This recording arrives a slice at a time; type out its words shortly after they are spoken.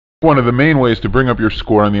One of the main ways to bring up your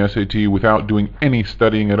score on the SAT without doing any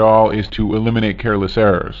studying at all is to eliminate careless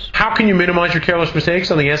errors. How can you minimize your careless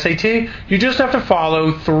mistakes on the SAT? You just have to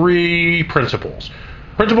follow 3 principles.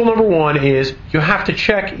 Principle number 1 is you have to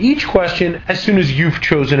check each question as soon as you've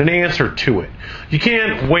chosen an answer to it. You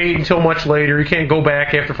can't wait until much later. You can't go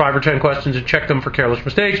back after 5 or 10 questions and check them for careless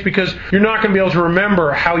mistakes because you're not going to be able to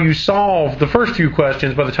remember how you solved the first few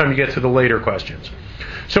questions by the time you get to the later questions.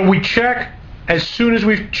 So we check as soon as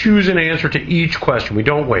we choose an answer to each question. We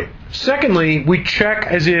don't wait. Secondly, we check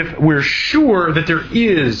as if we're sure that there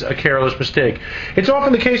is a careless mistake. It's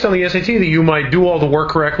often the case on the SAT that you might do all the work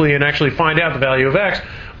correctly and actually find out the value of x,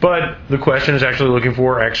 but the question is actually looking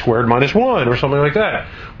for x squared minus 1 or something like that.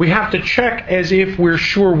 We have to check as if we're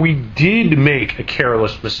sure we did make a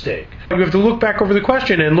careless mistake. We have to look back over the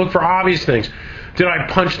question and look for obvious things. Did I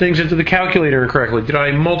punch things into the calculator incorrectly? Did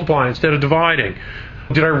I multiply instead of dividing?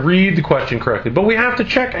 Did I read the question correctly? But we have to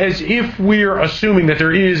check as if we're assuming that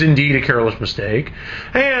there is indeed a careless mistake.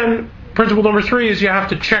 And principle number 3 is you have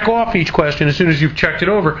to check off each question as soon as you've checked it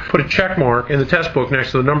over. Put a check mark in the test book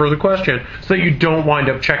next to the number of the question so that you don't wind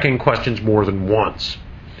up checking questions more than once.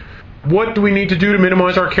 What do we need to do to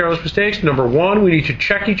minimize our careless mistakes? Number 1, we need to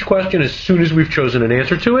check each question as soon as we've chosen an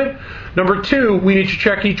answer to it. Number 2, we need to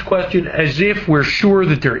check each question as if we're sure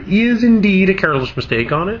that there is indeed a careless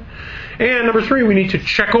mistake on it. And number 3, we need to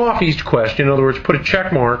check off each question. In other words, put a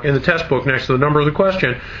check mark in the test book next to the number of the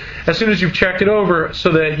question as soon as you've checked it over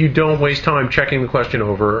so that you don't waste time checking the question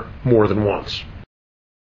over more than once.